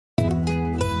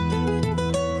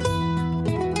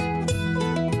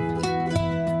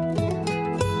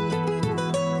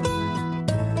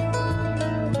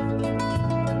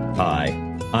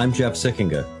I'm Jeff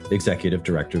Sickinga, Executive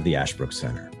Director of the Ashbrook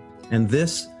Center, and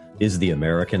this is The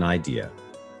American Idea,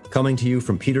 coming to you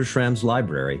from Peter Schramm's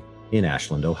Library in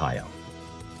Ashland, Ohio.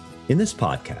 In this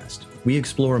podcast, we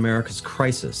explore America's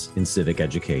crisis in civic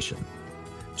education.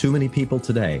 Too many people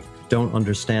today don't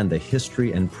understand the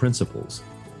history and principles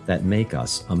that make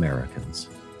us Americans.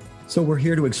 So we're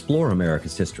here to explore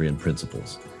America's history and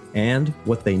principles and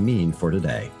what they mean for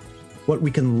today, what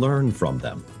we can learn from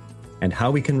them, and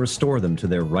how we can restore them to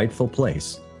their rightful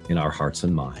place in our hearts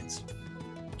and minds.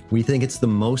 We think it's the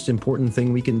most important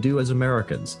thing we can do as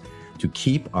Americans to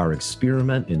keep our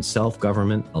experiment in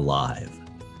self-government alive.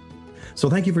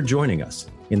 So thank you for joining us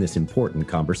in this important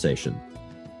conversation.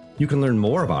 You can learn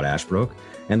more about Ashbrook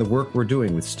and the work we're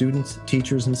doing with students,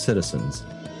 teachers, and citizens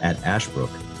at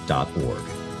ashbrook.org.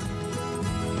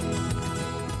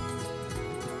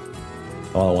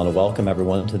 Well, I want to welcome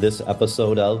everyone to this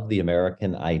episode of The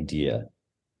American Idea.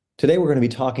 Today, we're going to be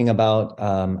talking about,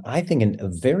 I think, a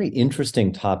very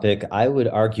interesting topic. I would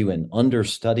argue an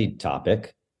understudied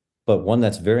topic, but one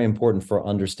that's very important for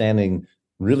understanding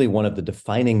really one of the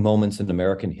defining moments in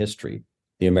American history,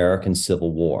 the American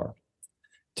Civil War.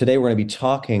 Today, we're going to be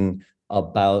talking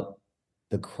about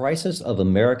the crisis of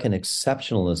American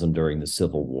exceptionalism during the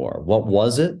Civil War. What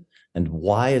was it, and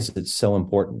why is it so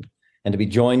important? And to be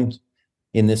joined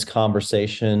in this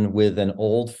conversation with an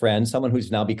old friend, someone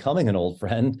who's now becoming an old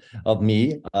friend of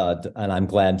me, and I'm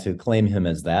glad to claim him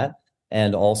as that,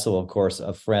 and also, of course,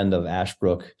 a friend of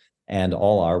Ashbrook and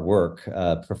all our work,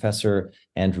 Professor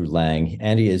Andrew Lang.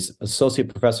 Andy is Associate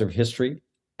Professor of History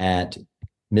at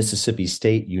Mississippi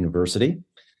State University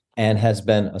and has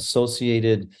been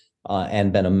associated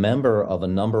and been a member of a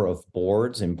number of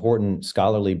boards, important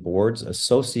scholarly boards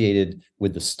associated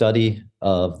with the study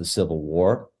of the Civil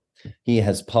War. He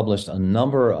has published a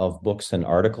number of books and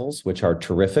articles, which are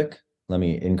terrific. Let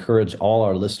me encourage all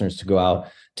our listeners to go out,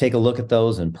 take a look at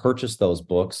those and purchase those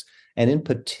books. And in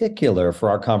particular, for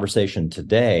our conversation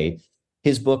today,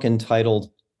 his book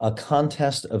entitled A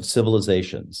Contest of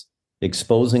Civilizations,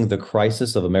 Exposing the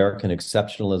Crisis of American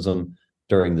Exceptionalism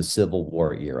During the Civil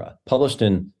War Era, published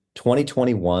in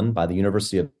 2021 by the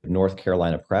University of North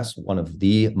Carolina Press, one of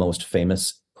the most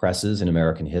famous presses in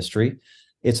American history.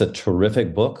 It's a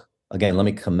terrific book. Again, let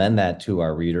me commend that to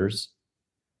our readers.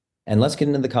 And let's get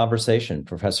into the conversation.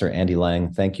 Professor Andy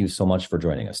Lang, thank you so much for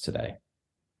joining us today.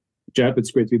 Jeff,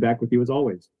 it's great to be back with you as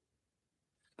always.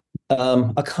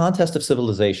 A Contest of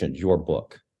Civilizations, your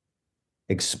book,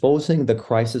 exposing the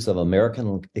crisis of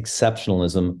American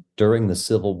exceptionalism during the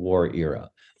Civil War era.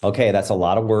 Okay, that's a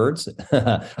lot of words.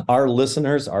 Our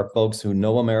listeners are folks who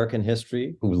know American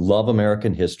history, who love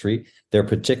American history. They're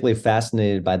particularly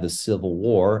fascinated by the Civil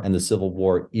War and the Civil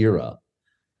War era.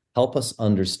 Help us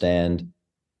understand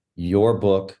your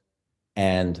book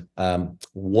and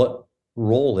what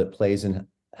role it plays in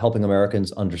helping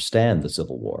Americans understand the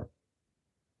Civil War.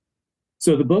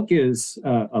 So the book is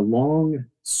a long,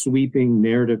 sweeping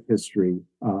narrative history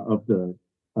of the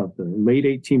late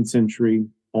 18th century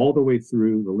all the way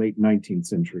through the late 19th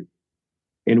century,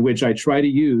 in which I try to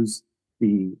use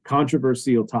the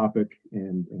controversial topic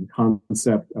and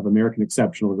concept of American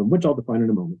exceptionalism, which I'll define in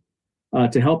a moment,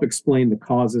 to help explain the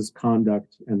causes,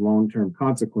 conduct, and long-term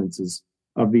consequences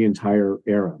of the entire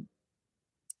era.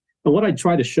 And what I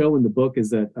try to show in the book is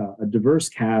that a diverse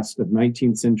cast of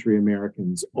 19th century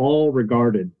Americans all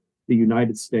regarded the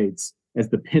United States as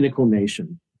the pinnacle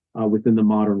nation within the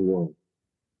modern world.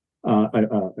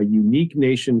 A unique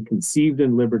nation conceived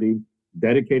in liberty,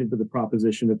 dedicated to the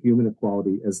proposition of human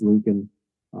equality, as Lincoln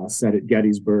said at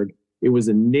Gettysburg. It was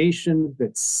a nation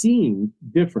that seemed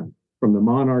different from the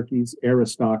monarchies,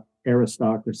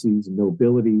 aristocracies,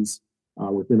 nobilities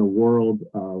within a world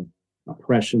of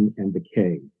oppression and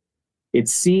decay. It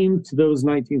seemed to those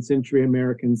 19th century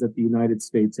Americans that the United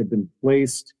States had been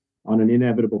placed on an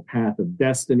inevitable path of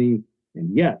destiny,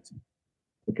 and yet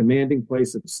the commanding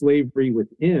place of slavery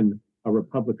within a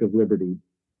Republic of Liberty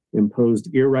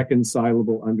imposed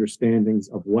irreconcilable understandings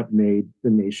of what made the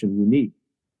nation unique,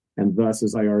 and thus,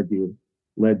 as I argue,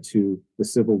 led to the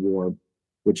Civil War,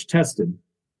 which tested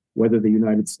whether the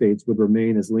United States would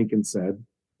remain, as Lincoln said,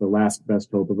 the last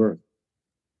best hope of earth.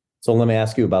 So let me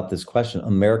ask you about this question,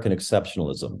 American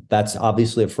exceptionalism. That's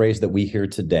obviously a phrase that we hear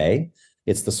today.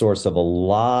 It's the source of a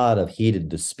lot of heated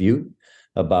dispute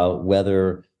about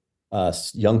whether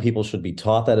young people should be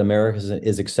taught that America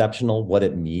is exceptional, what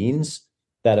it means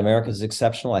that America is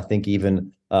exceptional. I think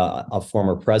even a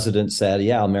former president said,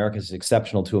 yeah, America is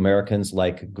exceptional to Americans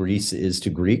like Greece is to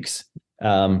Greeks.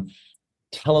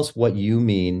 Tell us what you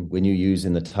mean when you use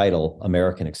in the title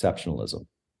American exceptionalism.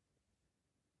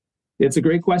 It's a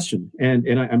great question,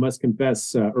 and I must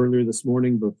confess, earlier this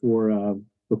morning before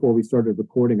we started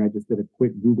recording, I just did a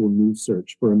quick Google News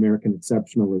search for American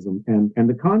exceptionalism, and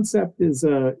the concept is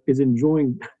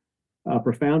enjoying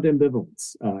profound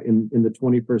ambivalence in the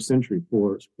 21st century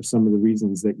for some of the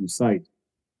reasons that you cite.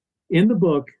 In the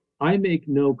book, I make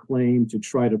no claim to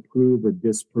try to prove or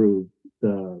disprove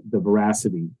the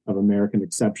veracity of American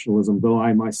exceptionalism, though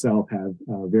I myself have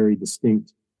very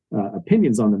distinct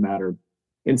opinions on the matter.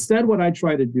 Instead, what I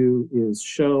try to do is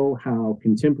show how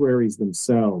contemporaries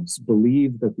themselves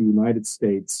believe that the United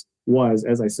States was,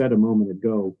 as I said a moment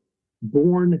ago,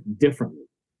 born differently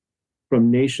from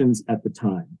nations at the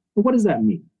time. But what does that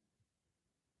mean?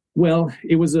 Well,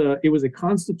 it was a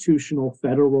constitutional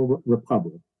federal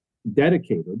republic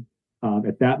dedicated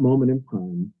at that moment in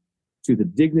time to the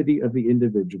dignity of the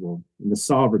individual and the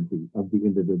sovereignty of the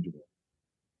individual.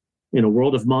 In a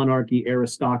world of monarchy,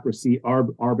 aristocracy,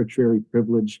 arbitrary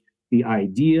privilege, the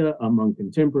idea among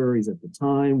contemporaries at the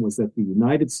time was that the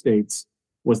United States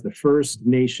was the first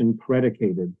nation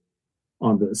predicated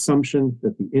on the assumption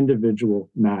that the individual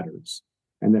matters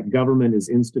and that government is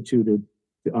instituted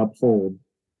to uphold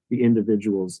the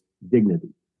individual's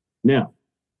dignity. Now,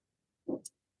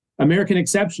 American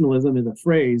exceptionalism is a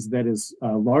phrase that is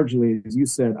largely, as you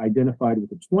said, identified with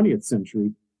the 20th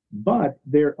century, but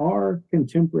there are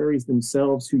contemporaries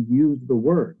themselves who use the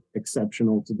word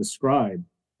exceptional to describe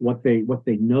what they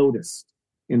noticed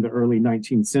in the early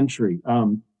 19th century.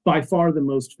 By far the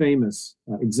most famous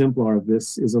exemplar of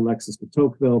this is Alexis de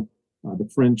Tocqueville, the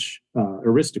French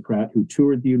aristocrat who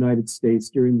toured the United States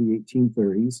during the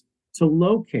 1830s to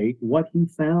locate what he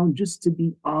found just to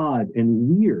be odd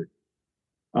and weird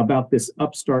about this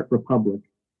upstart republic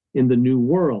in the New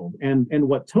World. And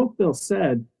what Tocqueville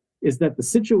said is that the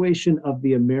situation of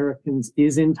the Americans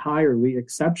is entirely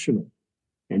exceptional,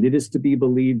 and it is to be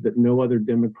believed that no other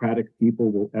democratic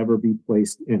people will ever be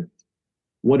placed in it.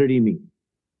 What did he mean?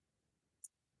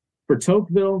 For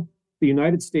Tocqueville, the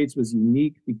United States was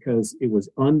unique because it was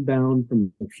unbound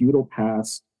from the feudal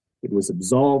past. It was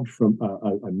absolved from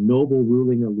a noble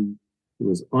ruling elite. It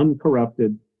was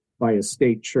uncorrupted by a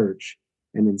state church,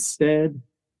 and instead,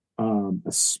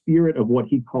 a spirit of what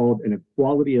he called an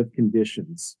equality of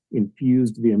conditions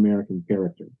infused the American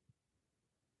character.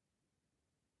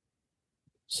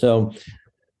 So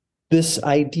this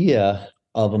idea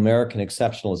of American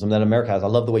exceptionalism that America has, I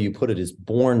love the way you put it, is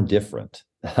born different.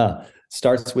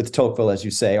 Starts with Tocqueville, as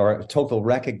you say, or Tocqueville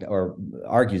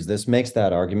argues this, makes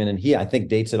that argument, and he, I think,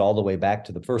 dates it all the way back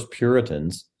to the first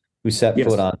Puritans who set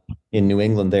foot on in New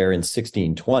England there in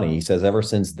 1620. He says ever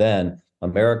since then,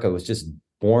 America was just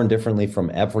born differently from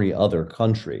every other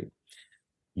country.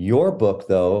 Your book,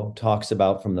 though, talks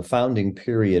about from the founding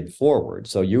period forward.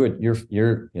 So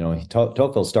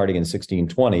Tocqueville starting in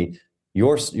 1620.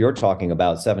 You're talking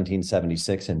about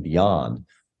 1776 and beyond.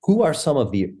 Who are some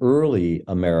of the early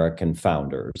American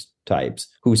founders types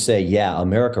who say, yeah,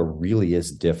 America really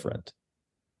is different?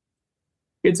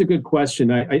 It's a good question.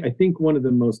 I think one of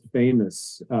the most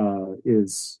famous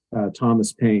is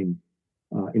Thomas Paine.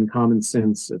 In Common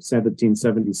Sense of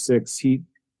 1776, he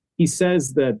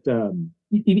says that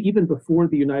even before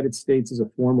the United States is a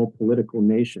formal political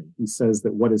nation, he says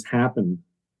that what has happened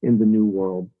in the New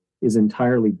World is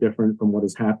entirely different from what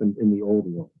has happened in the Old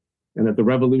World, and that the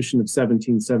Revolution of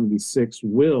 1776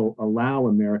 will allow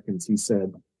Americans, he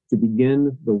said, to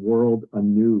begin the world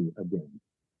anew again.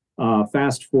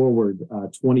 Fast forward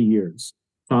 20 years,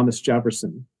 Thomas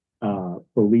Jefferson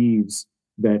believes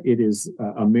that it is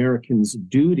Americans'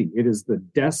 duty, it is the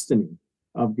destiny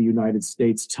of the United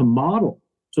States to model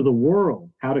to the world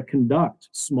how to conduct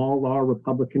small law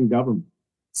Republican government,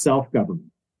 self-government,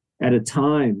 at a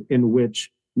time in which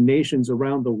nations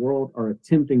around the world are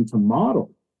attempting to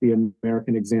model the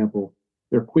American example.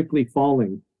 They're quickly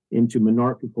falling into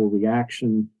monarchical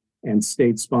reaction and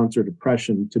state-sponsored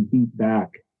oppression to beat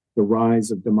back the rise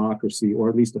of democracy, or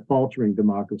at least a faltering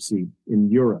democracy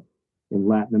in Europe, in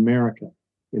Latin America,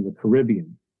 in the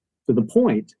Caribbean, to the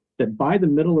point that by the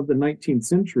middle of the 19th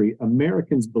century,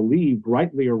 Americans believed,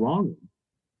 rightly or wrongly,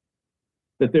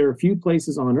 that there are few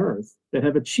places on earth that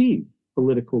have achieved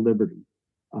political liberty,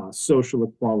 social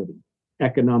equality,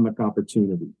 economic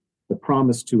opportunity, the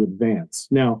promise to advance.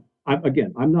 Now,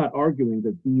 I'm not arguing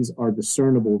that these are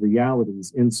discernible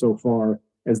realities insofar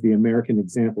as the American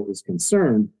example is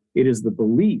concerned. It is the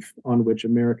belief on which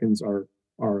Americans are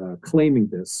claiming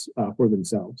this for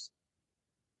themselves.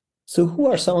 So who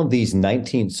are some of these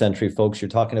 19th century folks you're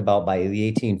talking about by the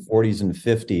 1840s and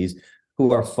 50s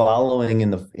who are following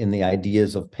in the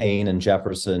ideas of Paine and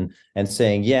Jefferson and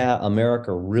saying, yeah,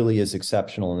 America really is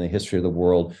exceptional in the history of the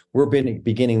world. We're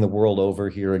beginning the world over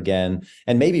here again.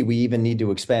 And maybe we even need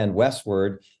to expand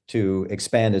westward to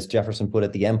expand, as Jefferson put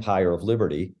it, the empire of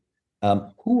liberty.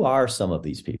 Who are some of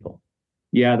these people?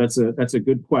 Yeah, that's a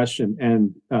good question,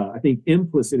 and I think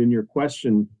implicit in your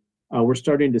question, we're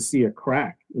starting to see a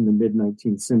crack in the mid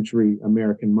 19th century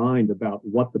American mind about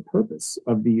what the purpose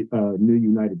of the new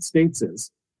United States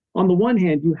is. On the one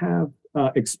hand, you have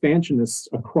expansionists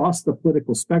across the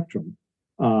political spectrum,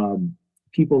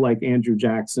 people like Andrew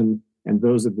Jackson and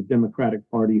those of the Democratic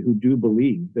Party who do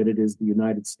believe that it is the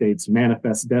United States'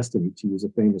 manifest destiny, to use a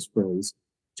famous phrase,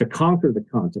 to conquer the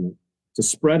continent, to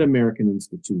spread American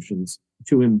institutions,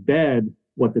 to embed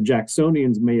what the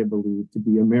Jacksonians may have believed to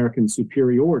be American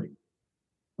superiority,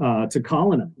 to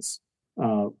colonize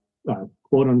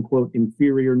quote unquote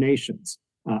inferior nations,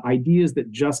 ideas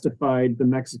that justified the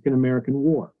Mexican American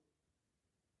War.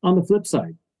 On the flip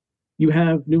side, you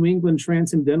have New England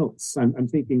transcendentalists. I'm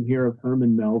thinking here of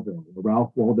Herman Melville or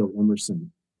Ralph Waldo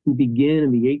Emerson, who begin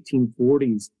in the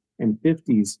 1840s and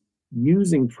 50s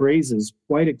using phrases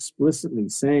quite explicitly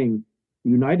saying, the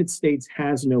United States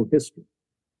has no history.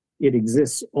 It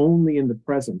exists only in the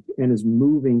present and is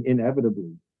moving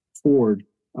inevitably toward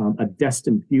a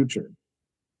destined future.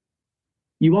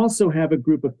 You also have a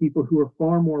group of people who are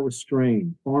far more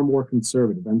restrained, far more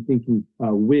conservative. I'm thinking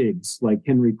Whigs like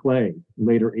Henry Clay,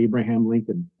 later Abraham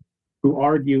Lincoln, who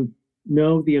argue,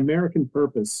 no, the American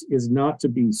purpose is not to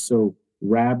be so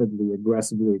rabidly,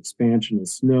 aggressively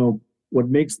expansionist. No, what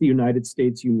makes the United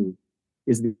States unique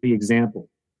is the example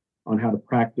on how to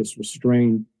practice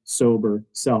restrained, sober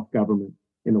self-government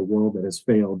in a world that has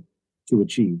failed to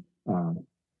achieve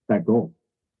that goal.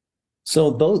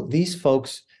 So these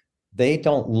folks, they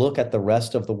don't look at the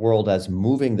rest of the world as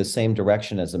moving the same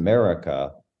direction as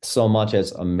America, so much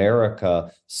as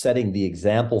America setting the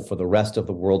example for the rest of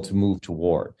the world to move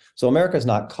toward. So America is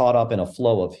not caught up in a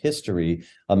flow of history.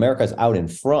 America is out in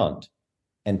front,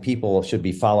 and people should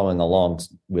be following along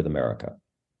with America.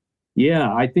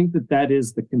 Yeah, I think that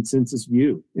is the consensus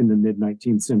view in the mid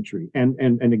 19th century. And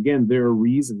again, there are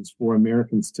reasons for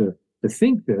Americans to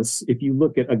think this. If you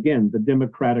look at, again, the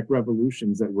democratic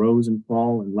revolutions that rose and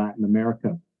fall in Latin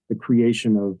America, the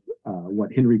creation of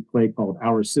what Henry Clay called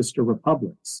our sister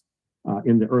republics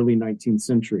in the early 19th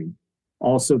century.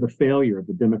 Also, the failure of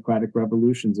the democratic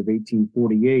revolutions of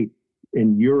 1848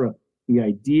 in Europe, the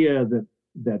idea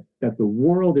that the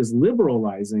world is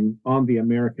liberalizing on the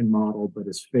American model, but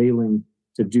is failing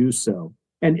to do so.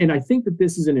 And I think that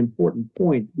this is an important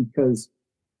point because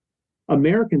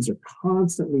Americans are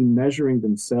constantly measuring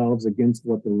themselves against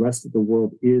what the rest of the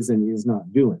world is and is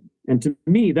not doing. And to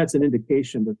me, that's an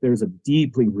indication that there's a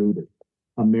deeply rooted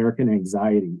American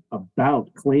anxiety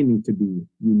about claiming to be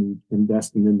unique and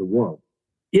destined in the world.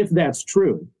 If that's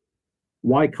true,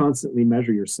 why constantly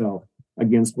measure yourself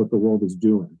against what the world is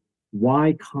doing?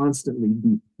 Why constantly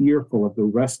be fearful of the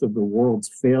rest of the world's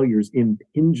failures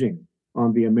impinging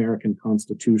on the American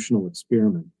constitutional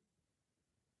experiment?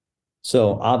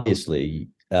 So obviously,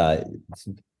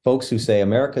 folks who say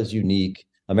America is unique,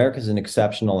 America is an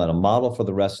exceptional and a model for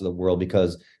the rest of the world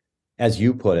because, as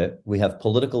you put it, we have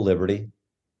political liberty,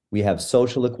 we have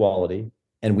social equality,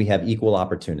 and we have equal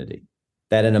opportunity.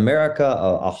 That in America,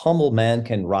 a humble man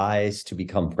can rise to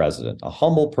become president. A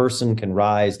humble person can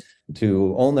rise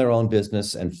to own their own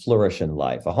business and flourish in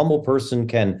life. A humble person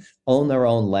can own their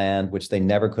own land, which they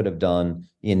never could have done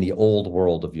in the old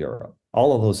world of Europe.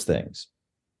 All of those things.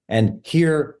 And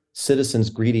here, citizens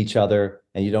greet each other,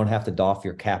 and you don't have to doff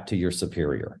your cap to your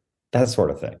superior. That sort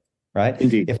of thing, right?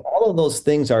 Indeed. If all of those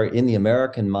things are in the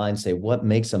American mind, say what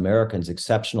makes Americans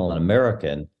exceptional and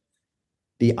American,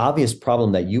 the obvious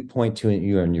problem that you point to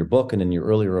in your book and in your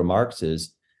earlier remarks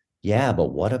is, yeah,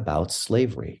 but what about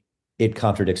slavery? It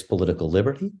contradicts political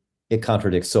liberty, it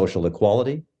contradicts social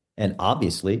equality, and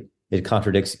obviously it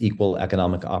contradicts equal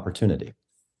economic opportunity.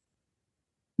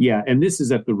 Yeah, and this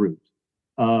is at the root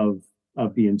of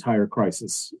the entire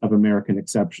crisis of American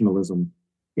exceptionalism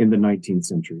in the 19th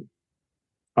century.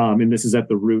 And this is at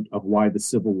the root of why the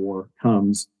Civil War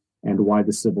comes and why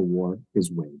the Civil War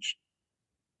is waged.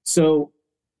 So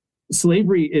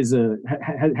slavery has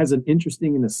an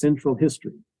interesting and a central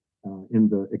history in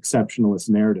the exceptionalist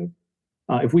narrative.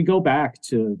 If we go back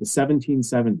to the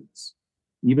 1770s,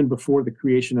 even before the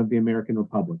creation of the American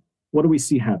Republic, what do we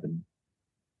see happening?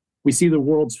 We see the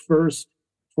world's first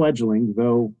fledgling,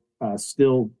 though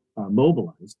still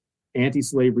mobilized,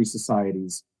 anti-slavery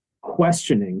societies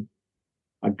questioning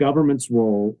a government's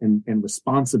role and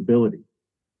responsibility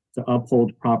to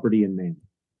uphold property and name.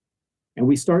 And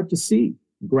we start to see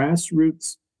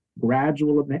grassroots,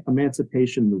 gradual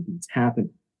emancipation movements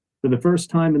happening for the first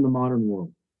time in the modern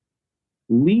world,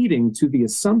 leading to the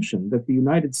assumption that the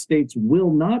United States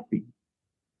will not be,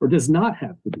 or does not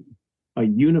have to be, a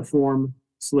uniform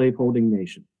slaveholding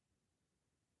nation.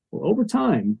 Well, over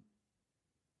time,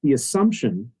 the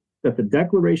assumption that the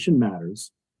Declaration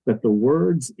matters, that the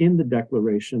words in the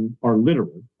Declaration are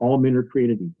literal, all men are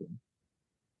created equal,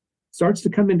 starts to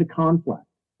come into conflict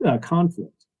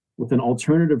with an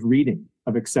alternative reading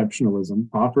of exceptionalism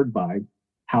offered by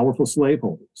powerful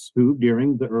slaveholders who,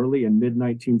 during the early and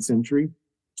mid-19th century,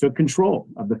 took control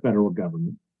of the federal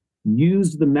government,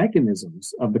 used the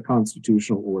mechanisms of the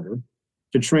constitutional order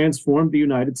to transform the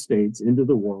United States into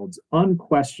the world's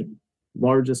unquestioned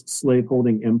largest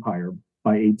slaveholding empire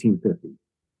by 1850.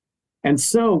 And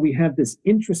so we have this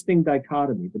interesting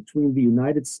dichotomy between the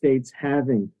United States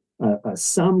having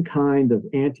some kind of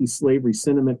anti-slavery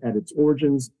sentiment at its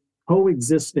origins,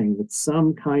 coexisting with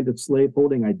some kind of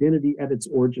slaveholding identity at its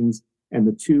origins, and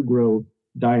the two grow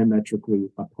diametrically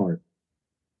apart.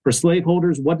 For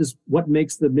slaveholders, what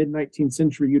makes the mid-19th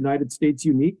century United States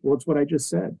unique? Well, it's what I just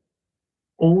said.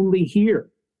 Only here,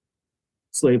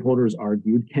 slaveholders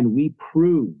argued, can we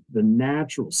prove the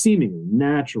natural, seemingly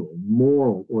natural,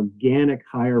 moral, organic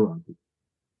hierarchy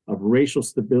of racial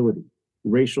stability,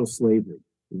 racial slavery,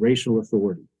 racial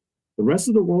authority. The rest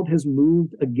of the world has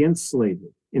moved against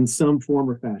slavery in some form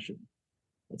or fashion.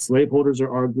 But slaveholders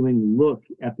are arguing, look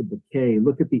at the decay,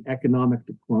 look at the economic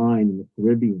decline in the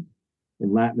Caribbean,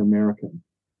 in Latin America.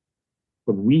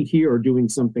 But we here are doing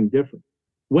something different.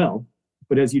 Well,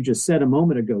 but as you just said a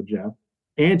moment ago, Jeff,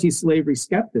 anti-slavery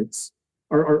skeptics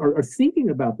are thinking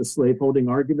about the slaveholding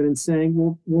argument and saying,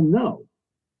 well, no.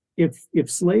 If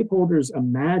slaveholders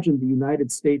imagine the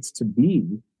United States to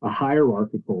be a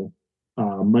hierarchical,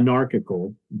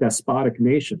 monarchical, despotic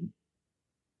nation,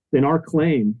 then our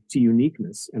claim to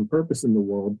uniqueness and purpose in the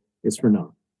world is for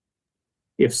naught.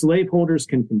 If slaveholders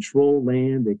can control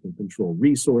land, they can control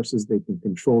resources, they can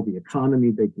control the economy,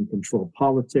 they can control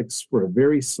politics for a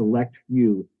very select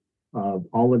few of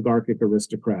oligarchic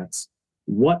aristocrats,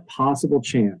 what possible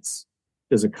chance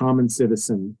does a common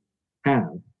citizen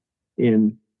have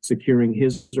in securing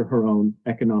his or her own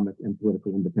economic and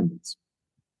political independence?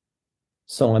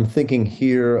 So I'm thinking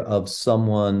here of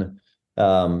someone,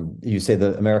 you say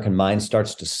the American mind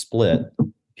starts to split.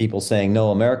 People saying,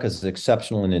 no, America is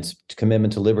exceptional in its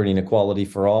commitment to liberty and equality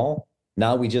for all.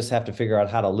 Now we just have to figure out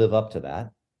how to live up to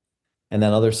that. And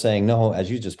then others saying, no,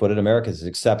 as you just put it, America is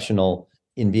exceptional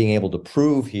in being able to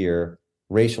prove here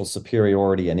racial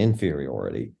superiority and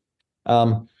inferiority.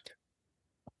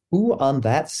 Who on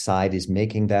that side is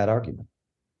making that argument?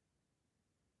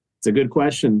 It's a good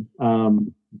question.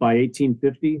 By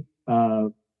 1850,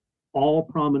 all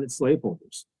prominent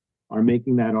slaveholders are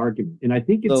making that argument. And I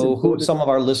think it's who some of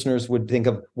our listeners would think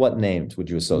of. What names would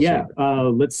you associate? Yeah,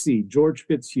 let's see. George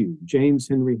Fitzhugh, James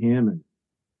Henry Hammond,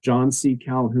 John C.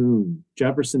 Calhoun,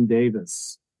 Jefferson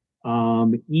Davis,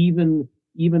 even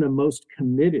a most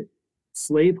committed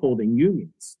slaveholding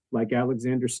unions like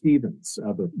Alexander Stephens,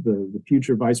 the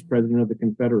future vice president of the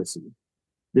Confederacy.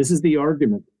 This is the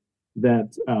argument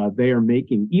that they are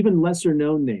making. Even lesser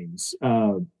known names,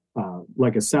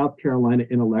 like a South Carolina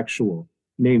intellectual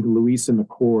named Louisa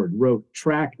McCord, wrote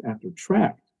tract after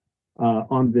tract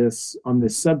on this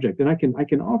subject. And I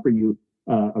can offer you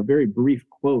a very brief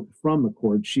quote from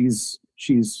McCord.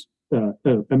 She's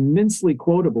immensely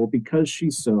quotable because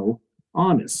she's so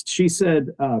honest. She said,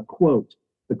 quote,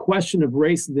 "The question of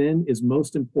race then is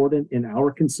most important in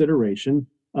our consideration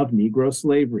of Negro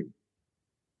slavery."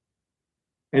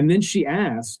 And then she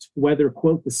asked whether,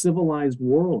 quote, "the civilized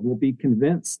world will be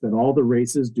convinced that all the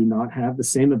races do not have the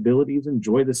same abilities,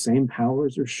 enjoy the same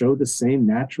powers, or show the same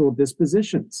natural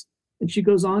dispositions." And she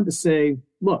goes on to say,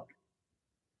 look,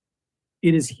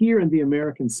 it is here in the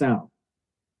American South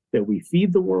that we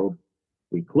feed the world,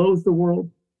 we clothe the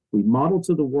world, we model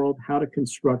to the world how to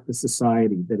construct a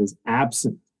society that is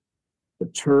absent the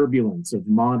turbulence of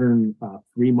modern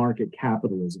free market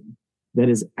capitalism, that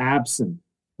is absent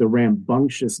the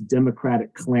rambunctious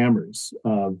democratic clamors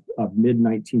of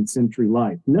mid-19th century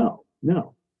life. No.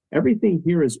 Everything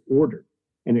here is ordered,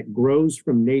 and it grows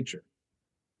from nature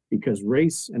because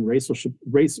race and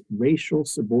racial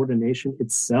subordination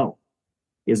itself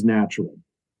is natural.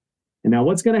 And now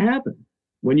what's going to happen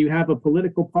when you have a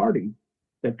political party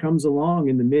that comes along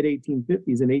in the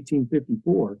mid-1850s in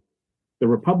 1854, the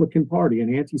Republican Party,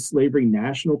 an anti-slavery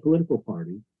national political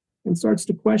party, and starts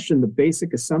to question the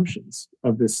basic assumptions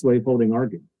of this slaveholding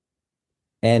argument?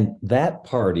 And that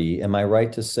party, am I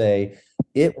right to say,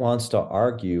 it wants to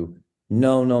argue,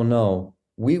 no,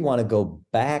 we want to go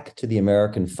back to the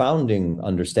American founding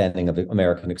understanding of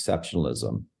American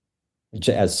exceptionalism,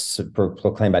 as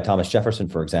proclaimed by Thomas Jefferson,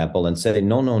 for example, and say,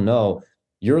 no, no, no,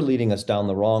 you're leading us down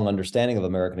the wrong understanding of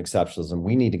American exceptionalism.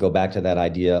 We need to go back to that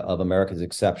idea of America's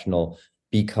exceptional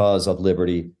because of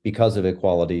liberty, because of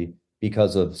equality,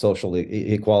 because of social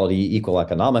equality, equal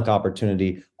economic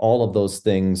opportunity, all of those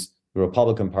things. The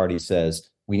Republican Party says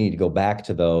we need to go back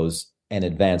to those and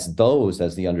advance those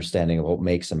as the understanding of what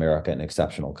makes America an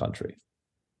exceptional country.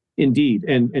 Indeed,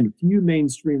 and few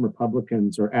mainstream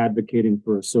Republicans are advocating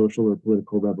for a social or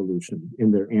political revolution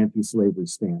in their anti-slavery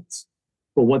stance.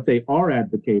 But what they are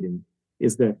advocating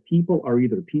is that people are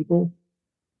either people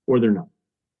or they're not.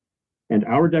 And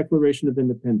our Declaration of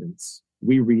Independence,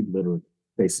 we read literally,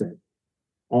 they say,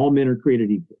 all men are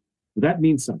created equal. That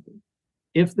means something.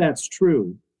 If that's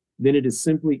true, then it is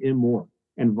simply immoral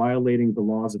and violating the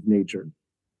laws of nature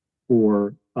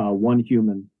for one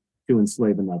human to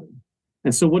enslave another.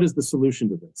 And so what is the solution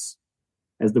to this?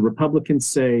 As the Republicans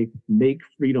say, make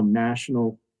freedom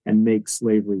national and make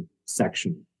slavery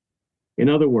sectional. In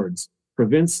other words,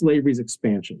 prevent slavery's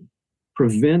expansion,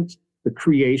 prevent the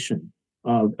creation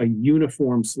of a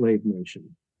uniform slave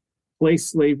nation, place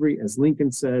slavery, as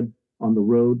Lincoln said, on the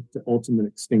road to ultimate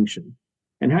extinction.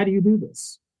 And how do you do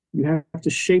this? You have to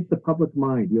shape the public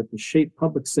mind. You have to shape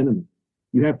public sentiment.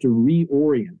 You have to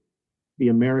reorient the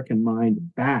American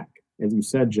mind back, as you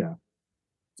said, Jeff,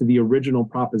 to the original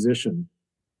proposition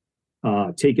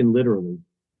taken literally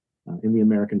in the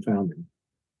American founding.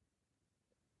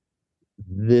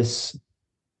 This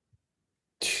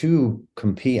to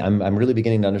compete, I'm really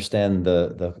beginning to understand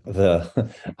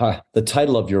the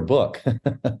title of your book,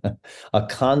 A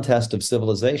Contest of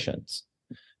Civilizations.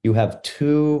 You have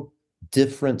two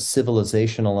different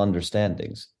civilizational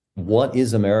understandings. What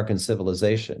is American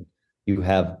civilization? You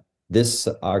have this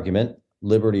argument,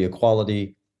 liberty,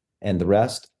 equality, and the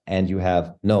rest, and you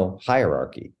have no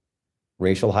hierarchy,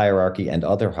 racial hierarchy and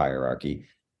other hierarchy.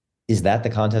 Is that the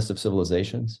contest of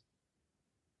civilizations?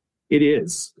 It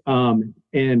is.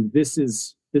 And this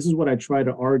is what I try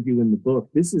to argue in the book.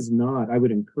 This is not, I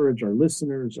would encourage our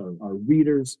listeners, our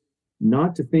readers,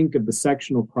 not to think of the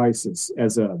sectional crisis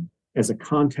as a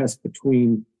contest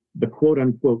between the quote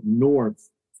unquote North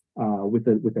with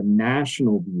a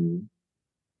national view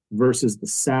versus the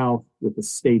South with a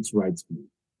states' rights view.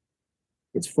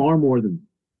 It's far more than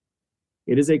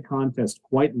that. It is a contest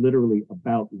quite literally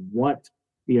about what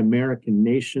the American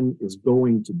nation is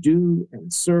going to do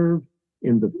and serve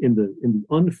in the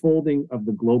unfolding of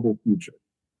the global future.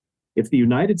 If the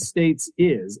United States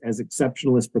is, as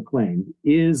exceptionalists proclaim,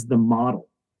 is the model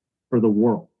for the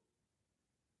world,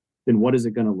 then what is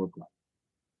it going to look like?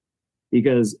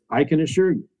 Because I can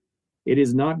assure you, it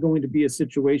is not going to be a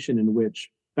situation in which,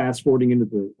 fast forwarding into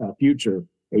the future,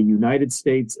 a United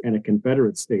States and a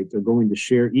Confederate States are going to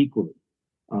share equally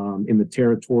in the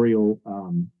territorial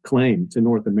claim to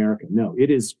North America. No, it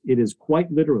is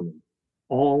quite literally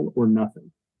all or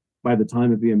nothing by the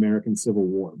time of the American Civil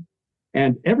War.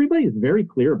 And everybody is very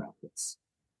clear about this.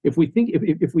 If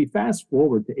we fast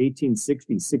forward to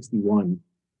 1860, 61,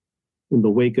 in the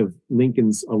wake of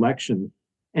Lincoln's election,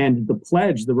 and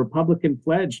the Republican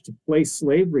pledge to place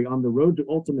slavery on the road to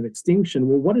ultimate extinction,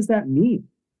 well, what does that mean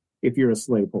if you're a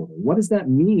slaveholder? What does that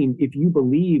mean if you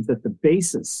believe that the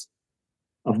basis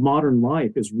of modern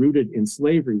life is rooted in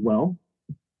slavery? Well,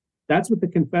 that's what the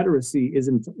Confederacy is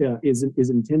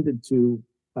intended to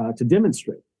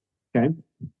demonstrate. Okay,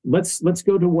 let's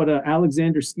go to what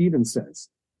Alexander Stephens says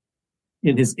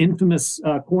in his infamous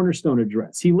Cornerstone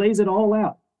Address. He lays it all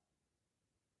out.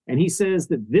 And he says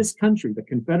that this country, the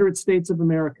Confederate States of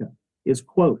America, is,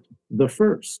 quote, the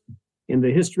first in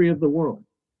the history of the world,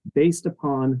 based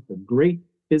upon the great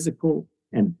physical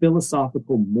and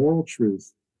philosophical moral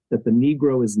truth that the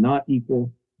Negro is not equal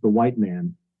to the white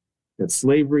man, that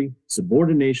slavery,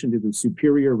 subordination to the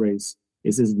superior race,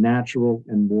 is his natural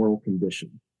and moral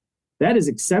condition. That is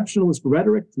exceptionalist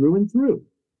rhetoric through and through.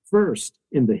 First,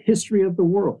 in the history of the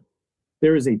world,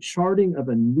 there is a charting of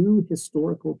a new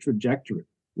historical trajectory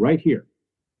right here.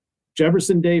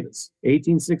 Jefferson Davis,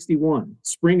 1861,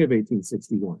 spring of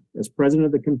 1861, as president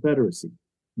of the Confederacy,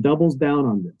 doubles down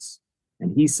on this.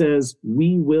 And he says,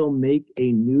 we will make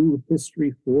a new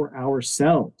history for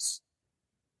ourselves.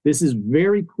 This is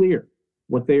very clear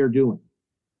what they are doing.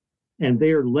 And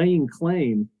they are laying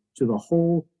claim to the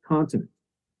whole continent.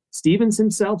 Stephens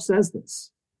himself says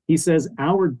this. He says,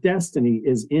 our destiny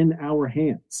is in our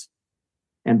hands.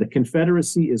 And the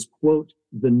Confederacy is, quote,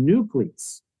 the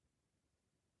nucleus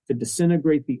to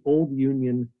disintegrate the old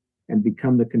Union and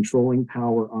become the controlling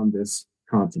power on this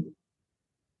continent.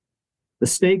 The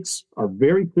stakes are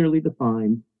very clearly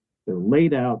defined, they're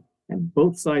laid out, and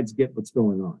both sides get what's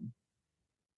going on.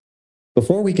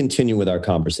 Before we continue with our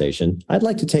conversation, I'd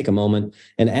like to take a moment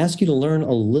and ask you to learn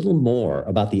a little more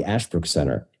about the Ashbrook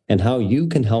Center and how you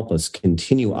can help us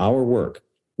continue our work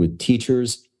with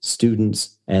teachers,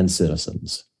 students, and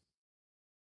citizens.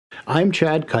 I'm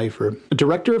Chad Kiefer,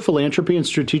 Director of Philanthropy and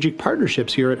Strategic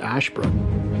Partnerships here at Ashbrook.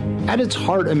 At its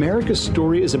heart, America's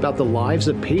story is about the lives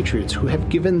of patriots who have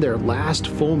given their last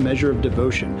full measure of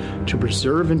devotion to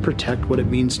preserve and protect what it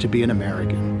means to be an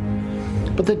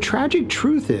American. But the tragic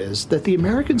truth is that the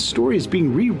American story is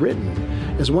being rewritten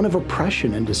as one of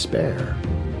oppression and despair.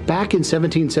 Back in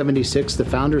 1776, the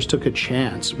founders took a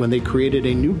chance when they created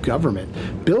a new government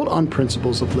built on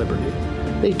principles of liberty.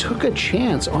 They took a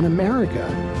chance on America.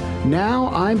 Now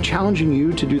I'm challenging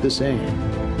you to do the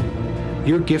same.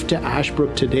 Your gift to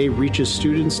Ashbrook today reaches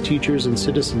students, teachers, and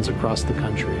citizens across the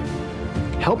country,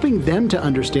 helping them to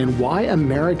understand why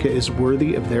America is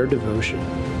worthy of their devotion.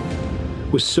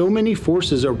 With so many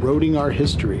forces eroding our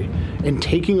history and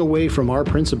taking away from our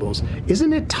principles,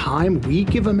 isn't it time we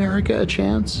give America a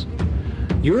chance?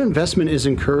 Your investment is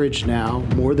encouraged now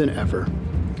more than ever.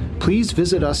 Please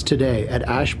visit us today at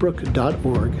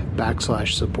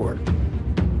ashbrook.org/support.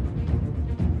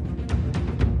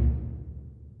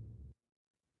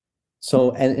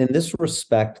 So, and in this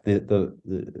respect, the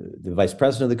Vice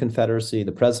President of the Confederacy,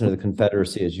 the President of the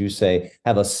Confederacy, as you say,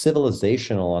 have a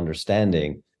civilizational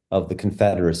understanding of the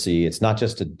Confederacy. It's not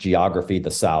just a geography,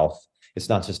 the South. It's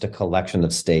not just a collection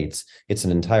of states. It's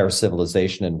an entire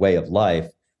civilization and way of life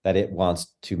that it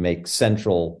wants to make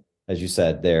central, as you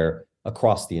said, there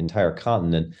across the entire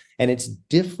continent. And it's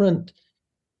different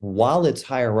while it's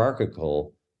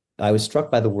hierarchical. I was struck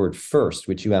by the word first,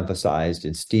 which you emphasized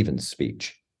in Stephen's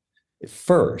speech.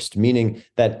 First, meaning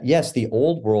that, yes, the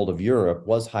old world of Europe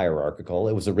was hierarchical.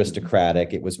 It was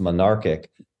aristocratic. It was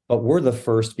monarchic. But we're the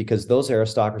first because those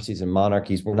aristocracies and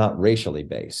monarchies were not racially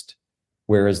based,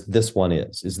 whereas this one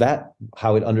is. Is that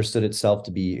how it understood itself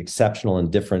to be exceptional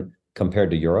and different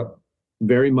compared to Europe?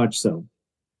 Very much so.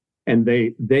 And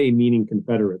they meaning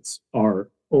Confederates, are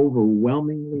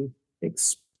overwhelmingly,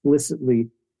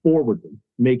 explicitly, forwardly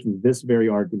making this very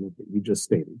argument that you just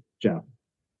stated, Jeff.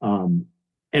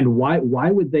 And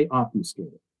why would they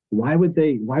obfuscate it? Why would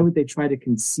they try to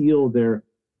conceal their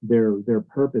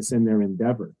purpose and their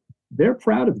endeavor? They're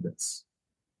proud of this,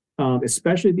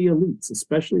 especially the elites,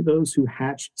 especially those who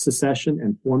hatched secession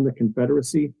and formed the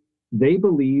Confederacy. They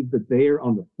believe that they are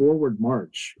on the forward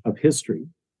march of history,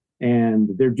 and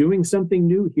they're doing something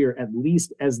new here, at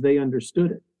least as they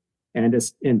understood it. And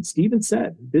Stephen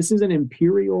said, this is an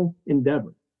imperial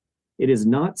endeavor. It is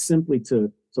not simply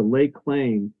to lay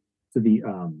claim to the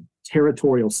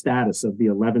territorial status of the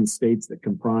 11 states that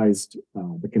comprised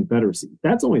the Confederacy.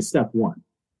 That's only step one.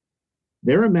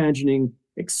 They're imagining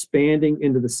expanding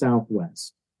into the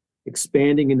Southwest,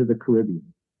 expanding into the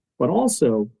Caribbean, but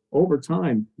also over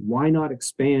time, why not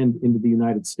expand into the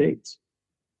United States?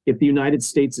 If the United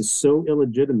States is so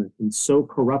illegitimate and so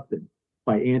corrupted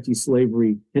by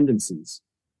anti-slavery tendencies,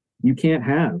 you can't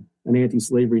have an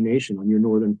anti-slavery nation on your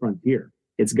northern frontier.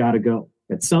 It's got to go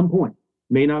at some point.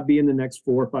 May not be in the next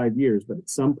 4 or 5 years, but at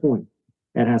some point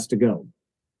it has to go.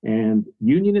 And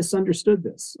Unionists understood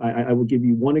this. I will give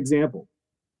you one example.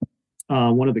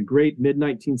 One of the great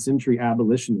mid-19th century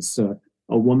abolitionists, a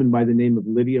woman by the name of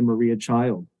Lydia Maria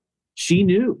Child, she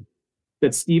knew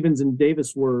that Stevens and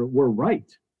Davis were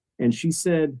right. And she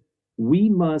said, we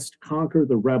must conquer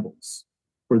the rebels,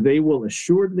 for they will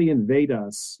assuredly invade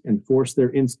us and force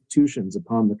their institutions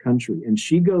upon the country. And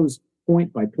she goes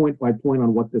point by point by point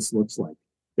on what this looks like.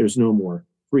 There's no more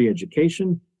free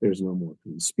education. There's no more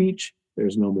free speech.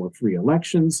 There's no more free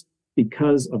elections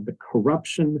because of the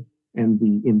corruption and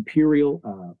the imperial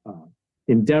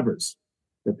endeavors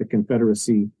that the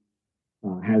Confederacy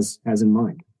has in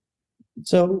mind.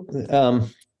 So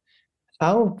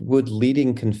how would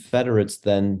leading Confederates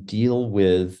then deal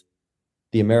with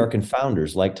the American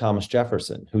founders like Thomas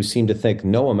Jefferson, who seemed to think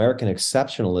no, American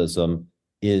exceptionalism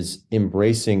is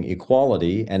embracing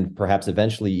equality and perhaps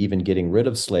eventually even getting rid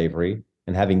of slavery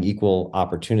and having equal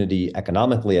opportunity,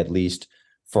 economically at least,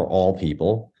 for all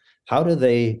people? How do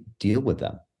they deal with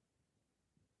them?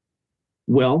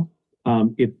 Well,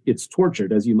 it's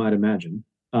tortured, as you might imagine.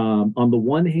 On the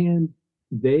one hand,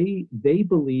 they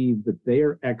believe that they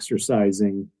are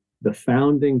exercising the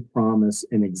founding promise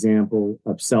and example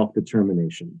of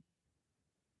self-determination.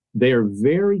 They are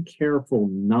very careful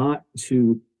not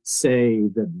to say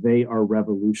that they are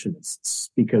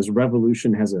revolutionists, because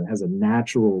revolution has a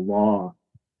natural law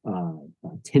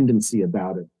tendency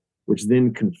about it, which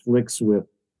then conflicts with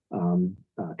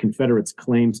Confederates'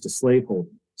 claims to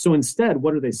slaveholding. So instead,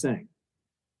 what are they saying?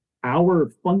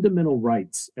 Our fundamental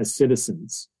rights as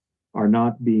citizens are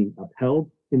not being upheld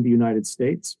in the United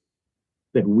States,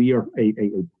 that we are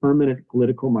a permanent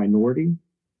political minority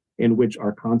in which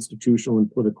our constitutional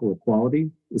and political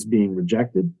equality is being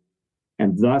rejected.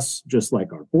 And thus, just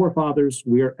like our forefathers,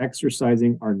 we are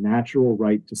exercising our natural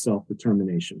right to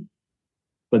self-determination.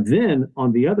 But then,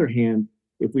 on the other hand,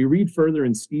 if we read further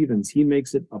in Stevens, he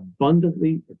makes it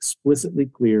abundantly, explicitly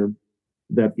clear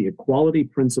that the equality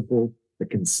principle, the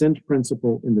consent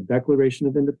principle in the Declaration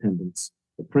of Independence,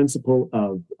 the principle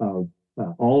of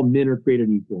all men are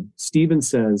created equal, Stevens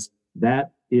says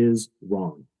that is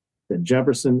wrong, that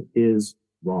Jefferson is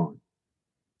wrong.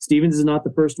 Stevens is not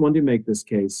the first one to make this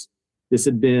case. This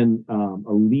had been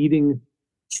a leading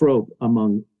trope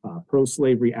among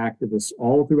pro-slavery activists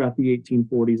all throughout the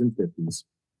 1840s and 50s,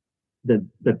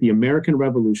 that the American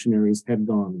revolutionaries had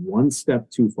gone one step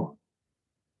too far.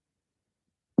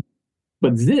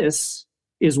 But this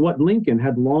is what Lincoln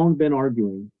had long been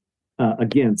arguing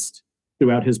against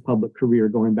throughout his public career,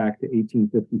 going back to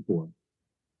 1854,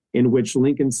 in which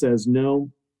Lincoln says,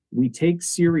 no, we take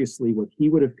seriously what he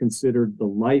would have considered the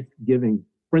life-giving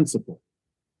principle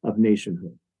of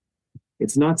nationhood.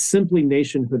 It's not simply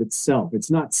nationhood itself. It's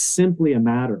not simply a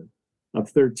matter of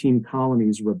 13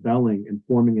 colonies rebelling and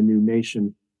forming a new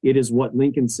nation. It is what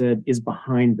Lincoln said is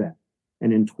behind that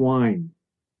and entwined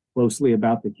closely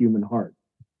about the human heart.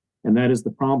 And that is the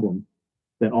problem,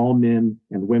 that all men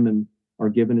and women are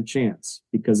given a chance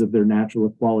because of their natural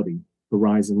equality to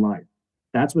rise in life.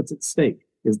 That's what's at stake,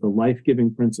 is the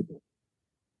life-giving principle.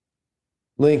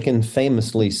 Lincoln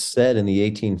famously said in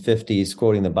the 1850s,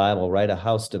 quoting the Bible, right, a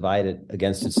house divided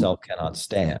against itself cannot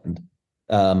stand.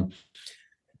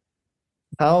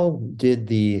 How did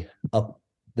the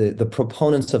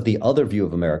proponents of the other view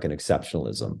of American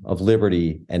exceptionalism, of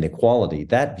liberty and equality,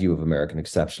 that view of American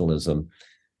exceptionalism,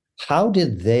 how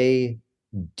did they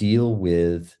deal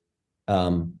with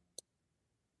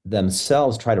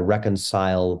themselves, try to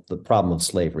reconcile the problem of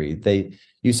slavery?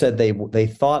 You said they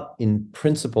thought in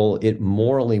principle it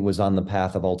morally was on the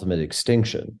path of ultimate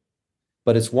extinction.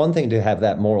 But it's one thing to have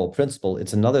that moral principle.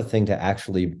 It's another thing to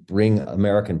actually bring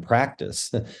American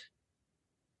practice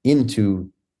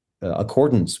into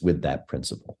accordance with that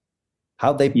principle.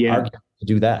 How'd they argue to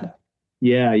do that?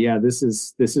 Yeah. This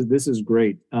is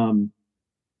great.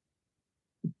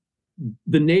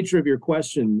 The nature of your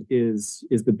question is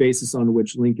the basis on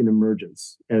which Lincoln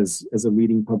emerges as a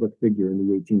leading public figure in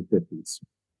the 1850s.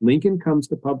 Lincoln comes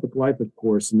to public life, of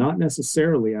course, not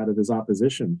necessarily out of his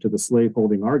opposition to the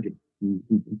slaveholding argument.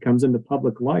 He comes into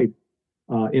public life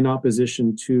in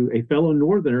opposition to a fellow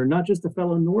Northerner, not just a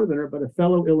fellow Northerner, but a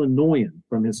fellow Illinoisan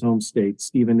from his home state,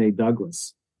 Stephen A.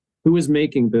 Douglas, who is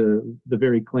making the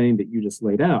very claim that you just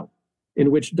laid out,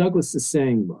 in which Douglas is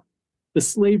saying, look, the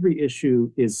slavery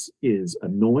issue is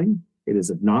annoying, it is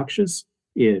obnoxious,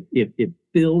 it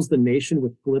fills the nation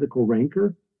with political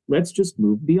rancor. Let's just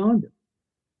move beyond it,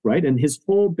 right? And his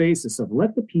whole basis of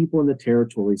let the people in the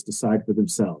territories decide for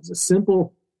themselves, a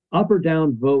simple up or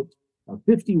down vote, a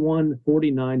 51-49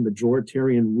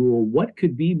 majoritarian rule. What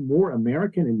could be more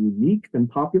American and unique than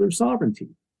popular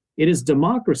sovereignty? It is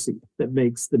democracy that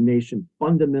makes the nation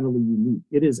fundamentally unique.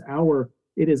 It is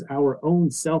our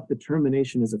own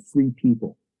self-determination as a free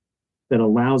people that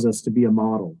allows us to be a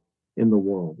model in the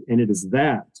world. And it is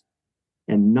that,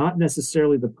 and not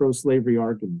necessarily the pro-slavery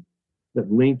argument,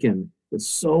 that Lincoln was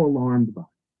so alarmed by.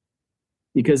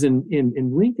 Because in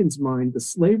Lincoln's mind, the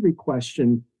slavery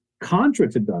question, contra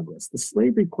to Douglas, the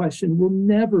slavery question will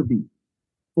never be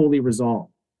fully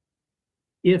resolved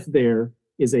if there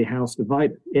is a house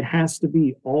divided. It has to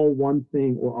be all one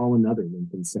thing or all another,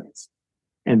 Lincoln says.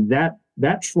 And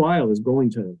that trial is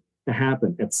going to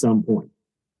happen at some point,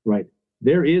 right?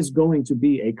 There is going to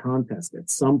be a contest at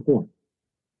some point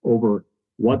over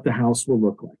what the house will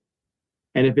look like.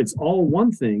 And if it's all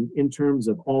one thing in terms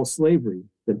of all slavery,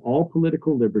 then all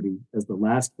political liberty as the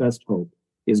last best hope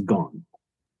is gone.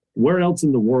 Where else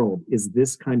in the world is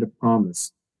this kind of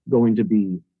promise going to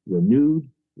be renewed,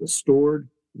 restored,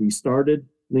 restarted?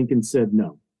 Lincoln said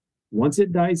no. Once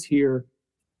it dies here,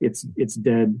 it's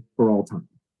dead for all time.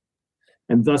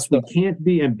 And thus we can't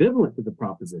be ambivalent to the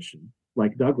proposition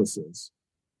like Douglas is.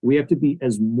 We have to be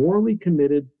as morally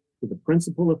committed to the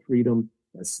principle of freedom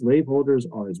as slaveholders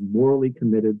are as morally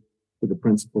committed to the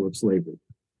principle of slavery.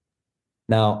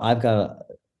 Now, I've got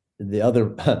the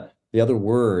other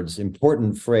words,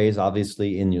 important phrase,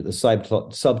 obviously, in the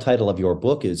subtitle of your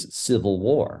book is Civil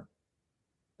War.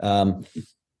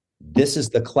 This is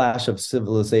the clash of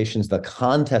civilizations, the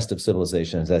contest of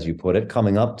civilizations, as you put it,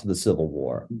 coming up to the Civil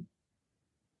War.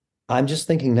 I'm just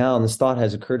thinking now, and this thought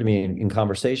has occurred to me in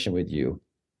conversation with you.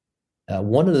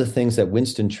 One of the things that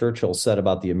Winston Churchill said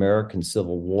about the American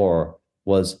Civil War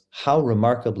was how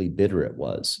remarkably bitter it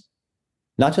was.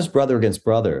 Not just brother against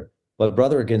brother, but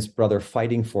brother against brother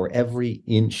fighting for every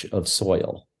inch of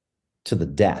soil to the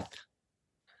death.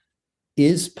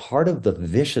 Is part of the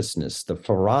viciousness, the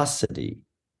ferocity,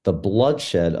 the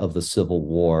bloodshed of the Civil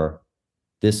War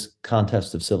this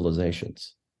contest of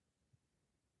civilizations?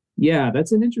 Yeah,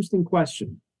 that's an interesting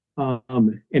question,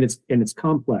 and it's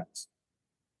complex.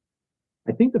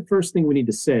 I think the first thing we need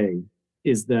to say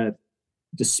is that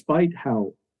despite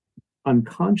how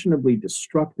unconscionably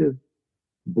destructive,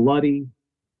 bloody,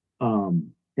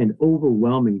 and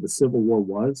overwhelming the Civil War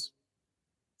was,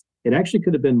 it actually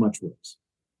could have been much worse.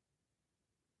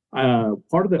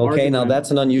 Part of the Okay, argument, now that's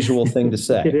an unusual thing to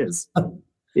say. It is.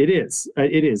 It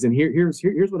is. And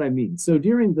here's what I mean. So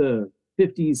during the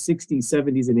 50s, 60s,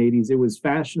 70s, and 80s, it was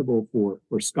fashionable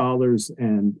for scholars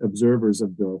and observers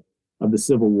of the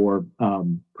Civil War,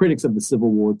 critics of the Civil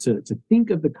War, to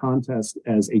think of the contest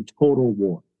as a total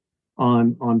war,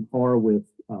 on par with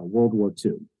World War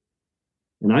II.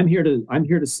 And I'm here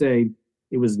to say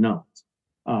it was not.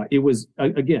 It was,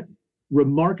 again,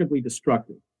 remarkably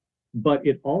destructive, but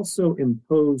it also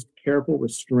imposed careful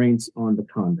restraints on the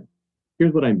conduct.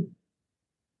 Here's what I mean.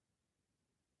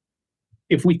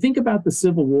 If we think about the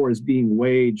Civil War as being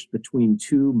waged between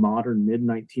two modern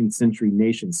mid-19th century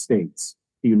nation states,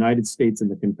 the United States and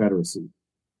the Confederacy,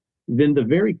 then the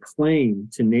very claim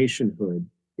to nationhood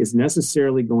is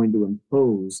necessarily going to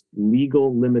impose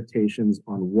legal limitations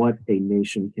on what a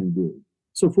nation can do.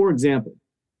 So, for example,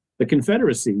 the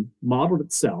Confederacy modeled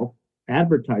itself,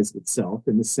 advertised itself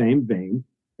in the same vein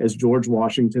as George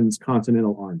Washington's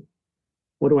Continental Army.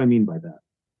 What do I mean by that?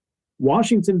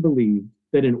 Washington believed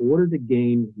that in order to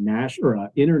gain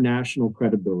international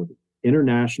credibility,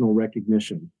 international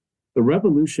recognition, the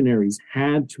revolutionaries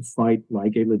had to fight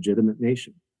like a legitimate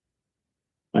nation.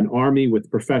 An army with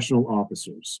professional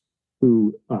officers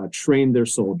who train their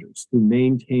soldiers, who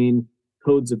maintain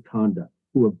codes of conduct,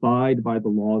 who abide by the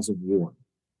laws of war.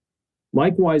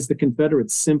 Likewise, the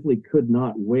Confederates simply could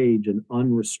not wage an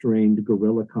unrestrained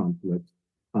guerrilla conflict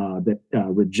that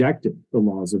rejected the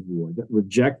laws of war, that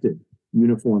rejected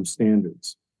uniform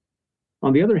standards.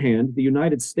 On the other hand, the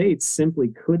United States simply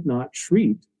could not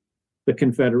treat the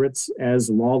Confederates as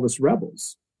lawless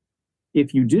rebels.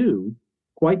 If you do,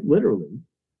 quite literally,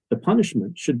 the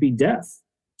punishment should be death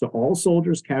to all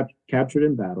soldiers captured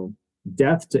in battle,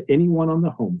 death to anyone on the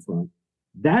home front.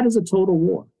 That is a total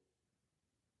war.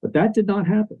 But that did not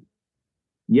happen.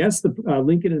 Yes, the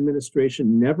Lincoln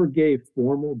administration never gave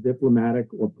formal diplomatic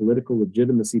or political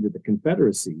legitimacy to the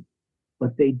Confederacy,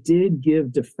 but they did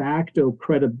give de facto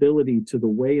credibility to the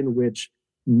way in which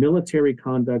military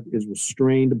conduct is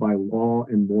restrained by law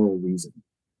and moral reason.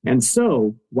 And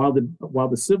so, while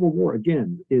the Civil War,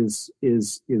 again, is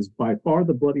by far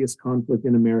the bloodiest conflict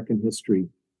in American history,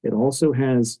 it also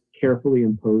has carefully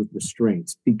imposed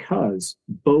restraints because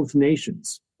both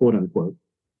nations, quote unquote,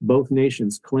 both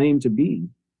nations claim to be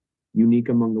unique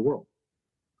among the world.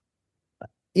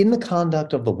 In the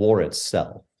conduct of the war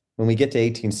itself, when we get to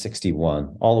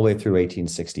 1861, all the way through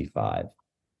 1865,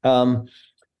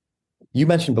 you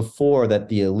mentioned before that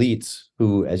the elites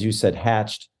who, as you said,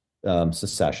 hatched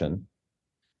secession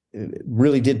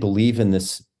really did believe in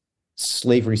this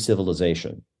slavery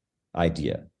civilization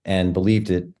idea and believed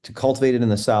it to cultivate it in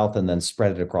the South and then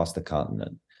spread it across the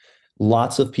continent.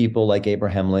 Lots of people like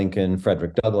Abraham Lincoln,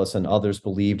 Frederick Douglass, and others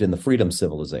believed in the freedom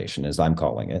civilization, as I'm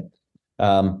calling it.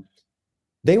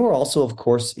 They were also, of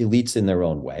course, elites in their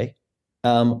own way.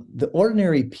 The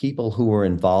ordinary people who were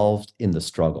involved in the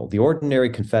struggle, the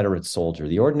ordinary Confederate soldier,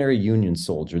 the ordinary Union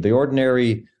soldier, the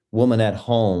ordinary woman at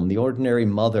home, the ordinary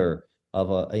mother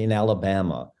in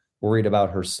Alabama worried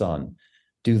about her son,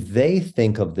 do they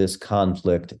think of this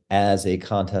conflict as a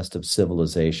contest of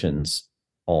civilizations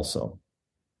also?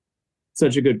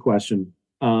 Such a good question.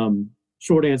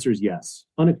 Short answer is yes,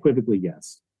 unequivocally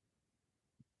yes.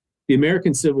 The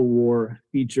American Civil War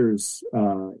features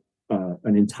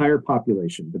an entire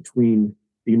population between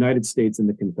the United States and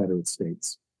the Confederate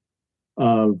States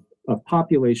of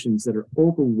populations that are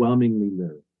overwhelmingly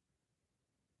literate.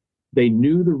 They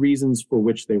knew the reasons for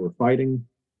which they were fighting.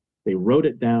 They wrote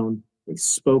it down. They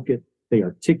spoke it. They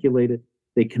articulated it.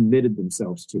 They committed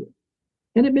themselves to it.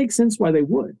 And it makes sense why they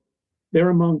would. They're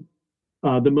among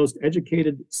the most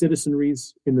educated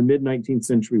citizenries in the mid-19th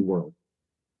century world.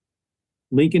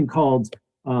 Lincoln called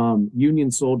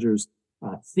Union soldiers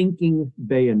thinking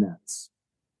bayonets.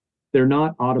 They're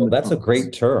not automatons. Well, that's a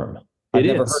great term. I've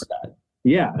never heard that.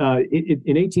 Yeah,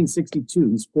 in 1862,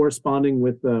 he's corresponding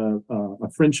with a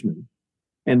Frenchman,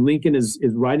 and Lincoln is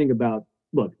writing about,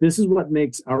 look, this is what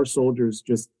makes our soldiers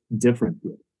just different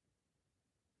here.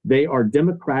 They are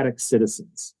democratic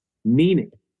citizens,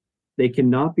 meaning they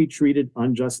cannot be treated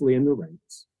unjustly in the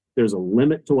ranks. There's a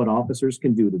limit to what officers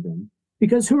can do to them,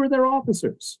 because who are their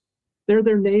officers? They're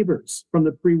their neighbors from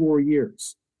the pre-war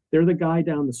years. They're the guy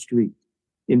down the street.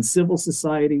 In civil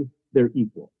society, they're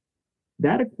equal.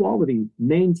 That equality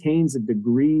maintains a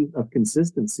degree of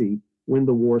consistency when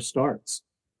the war starts.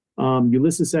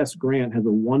 Ulysses S. Grant has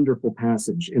a wonderful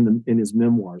passage in his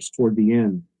memoirs toward the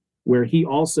end, where he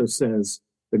also says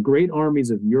the great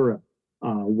armies of Europe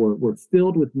were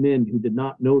filled with men who did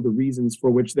not know the reasons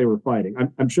for which they were fighting.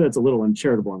 I'm sure that's a little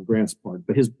uncharitable on Grant's part,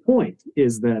 but his point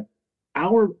is that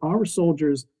our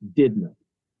soldiers did know.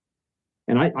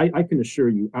 And I can assure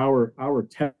you, our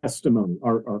testimony,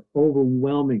 our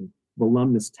overwhelming,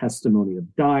 voluminous testimony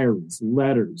of diaries,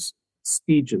 letters,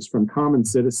 speeches from common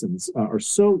citizens are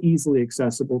so easily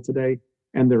accessible today,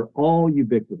 and they're all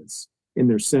ubiquitous in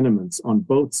their sentiments on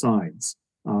both sides,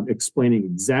 explaining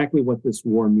exactly what this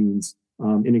war means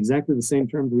in exactly the same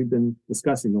terms we've been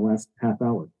discussing the last half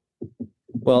hour.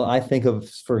 Well, I think of,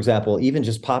 for example, even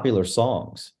just popular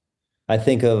songs. I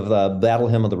think of Battle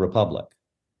Hymn of the Republic,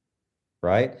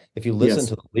 right? If you listen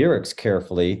to the lyrics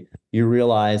carefully, you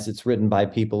realize it's written by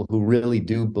people who really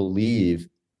do believe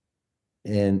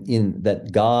in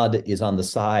that God is on the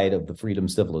side of the freedom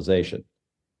civilization.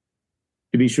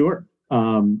 To be sure.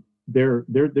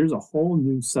 There's a whole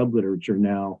new subliterature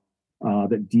now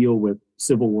that deal with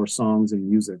Civil War songs and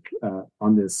music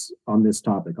on this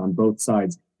topic on both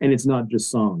sides. And it's not just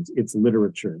songs, it's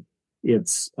literature,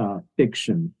 it's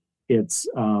fiction, it's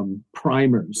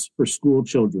primers for school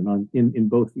children in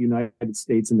both the United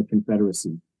States and the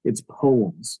Confederacy. It's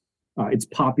poems, it's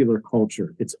popular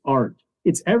culture, it's art,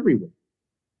 it's everywhere.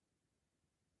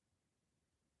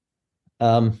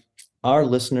 Our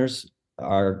listeners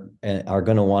are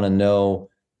going to want to know,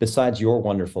 besides your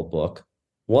wonderful book,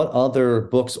 what other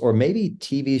books or maybe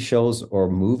TV shows or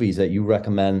movies that you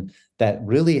recommend that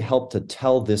really help to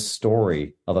tell this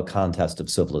story of a contest of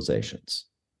civilizations?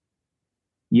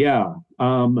 Yeah,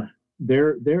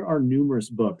 there are numerous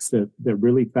books that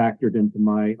really factored into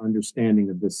my understanding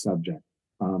of this subject,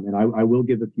 and I will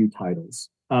give a few titles.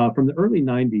 From the early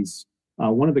 90s,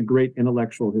 one of the great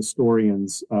intellectual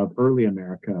historians of early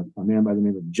America, a man by the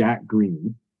name of Jack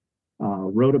Green,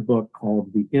 wrote a book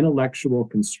called The Intellectual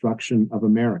Construction of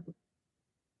America.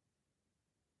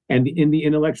 And in The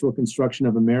Intellectual Construction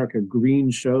of America,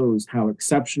 Green shows how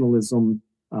exceptionalism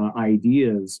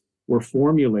ideas were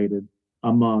formulated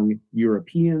among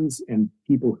Europeans and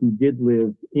people who did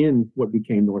live in what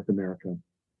became North America,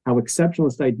 how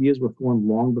exceptionalist ideas were formed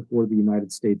long before the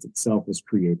United States itself was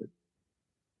created.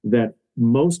 That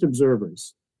most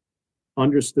observers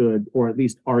understood, or at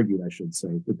least argued, I should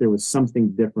say, that there was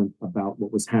something different about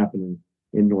what was happening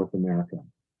in North America.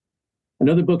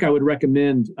 Another book I would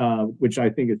recommend, which I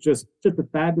think is just a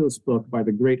fabulous book by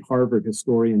the great Harvard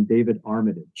historian David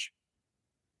Armitage,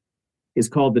 is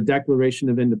called The Declaration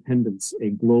of Independence,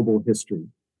 A Global History.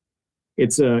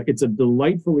 It's a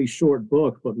delightfully short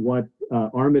book, but what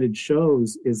Armitage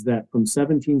shows is that from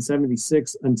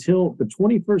 1776 until the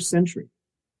 21st century,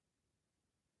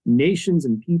 nations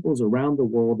and peoples around the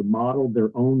world modeled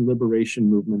their own liberation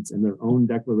movements and their own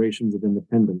declarations of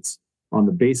independence on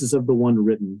the basis of the one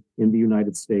written in the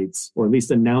United States, or at least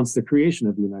announced the creation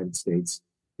of the United States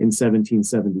in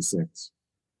 1776.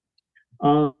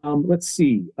 Let's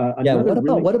see.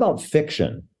 What about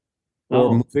fiction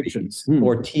or movies fiction.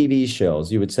 or TV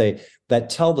shows? You would say that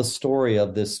tell the story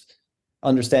of this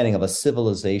understanding of a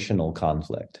civilizational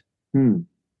conflict.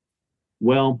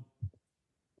 Well,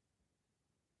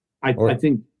 I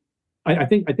think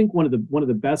one of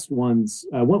the best ones,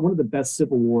 one of the best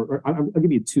Civil War, or I'll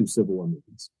give you two Civil War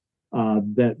movies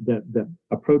that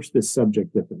approach this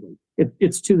subject differently.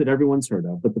 It's two that everyone's heard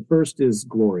of, but the first is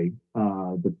Glory,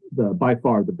 the by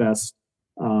far the best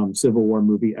Civil War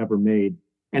movie ever made.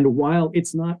 And while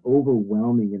it's not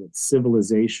overwhelming in its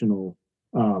civilizational,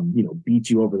 beat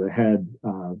you over the head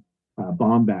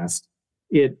bombast,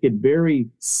 it very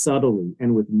subtly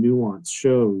and with nuance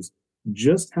shows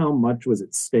just how much was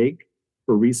at stake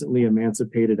for recently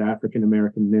emancipated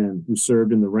African-American men who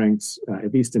served in the ranks,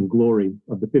 at least in Glory,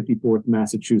 of the 54th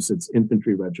Massachusetts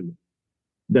Infantry Regiment.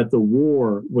 That the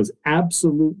war was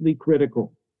absolutely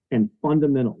critical and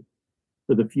fundamental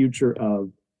for the future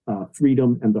of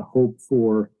freedom and the hope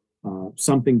for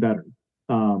something better.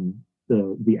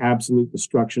 The absolute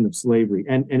destruction of slavery.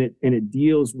 And it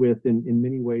deals with, in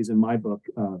many ways in my book,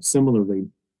 similarly,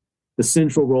 the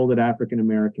central role that African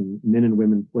American men and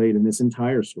women played in this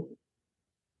entire story.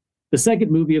 The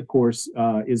second movie, of course,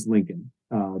 is Lincoln,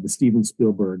 the Steven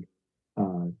Spielberg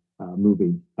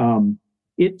movie.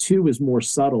 It too is more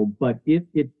subtle, but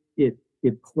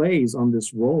it plays on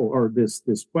this role, or this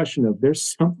question of there's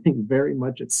something very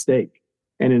much at stake.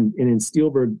 And in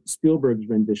Spielberg's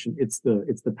rendition, it's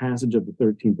the passage of the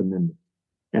 13th Amendment,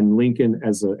 and Lincoln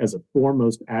as a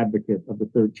foremost advocate of the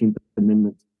 13th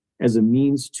Amendment as a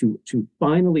means to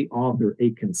finally author a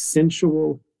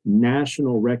consensual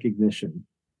national recognition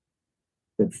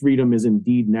that freedom is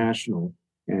indeed national,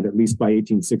 and at least by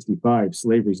 1865,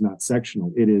 slavery is not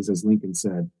sectional. It is, as Lincoln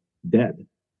said, dead.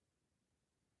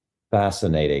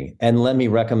 Fascinating. And let me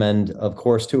recommend, of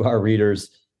course, to our readers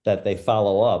that they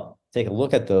follow up, take a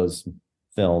look at those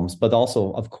films, but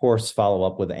also, of course, follow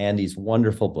up with Andy's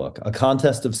wonderful book, A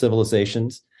Contest of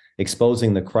Civilizations,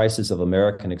 Exposing the Crisis of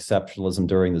American Exceptionalism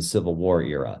During the Civil War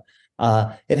Era.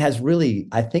 It has really,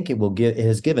 I think it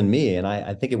has given me, and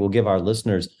I think it will give our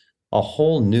listeners a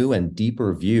whole new and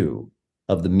deeper view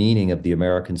of the meaning of the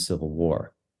American Civil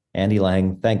War. Andy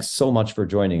Lang, thanks so much for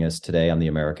joining us today on The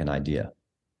American Idea.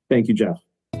 Thank you, Jeff.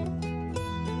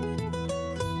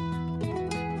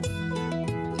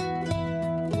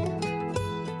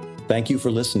 Thank you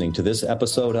for listening to this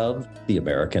episode of The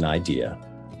American Idea.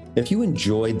 If you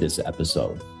enjoyed this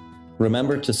episode,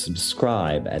 remember to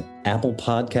subscribe at Apple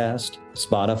Podcast,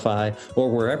 Spotify,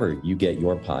 or wherever you get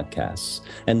your podcasts,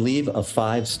 and leave a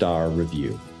 5-star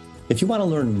review. If you want to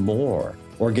learn more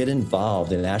or get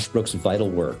involved in Ashbrook's vital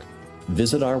work,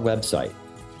 visit our website,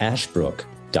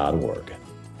 ashbrook.org.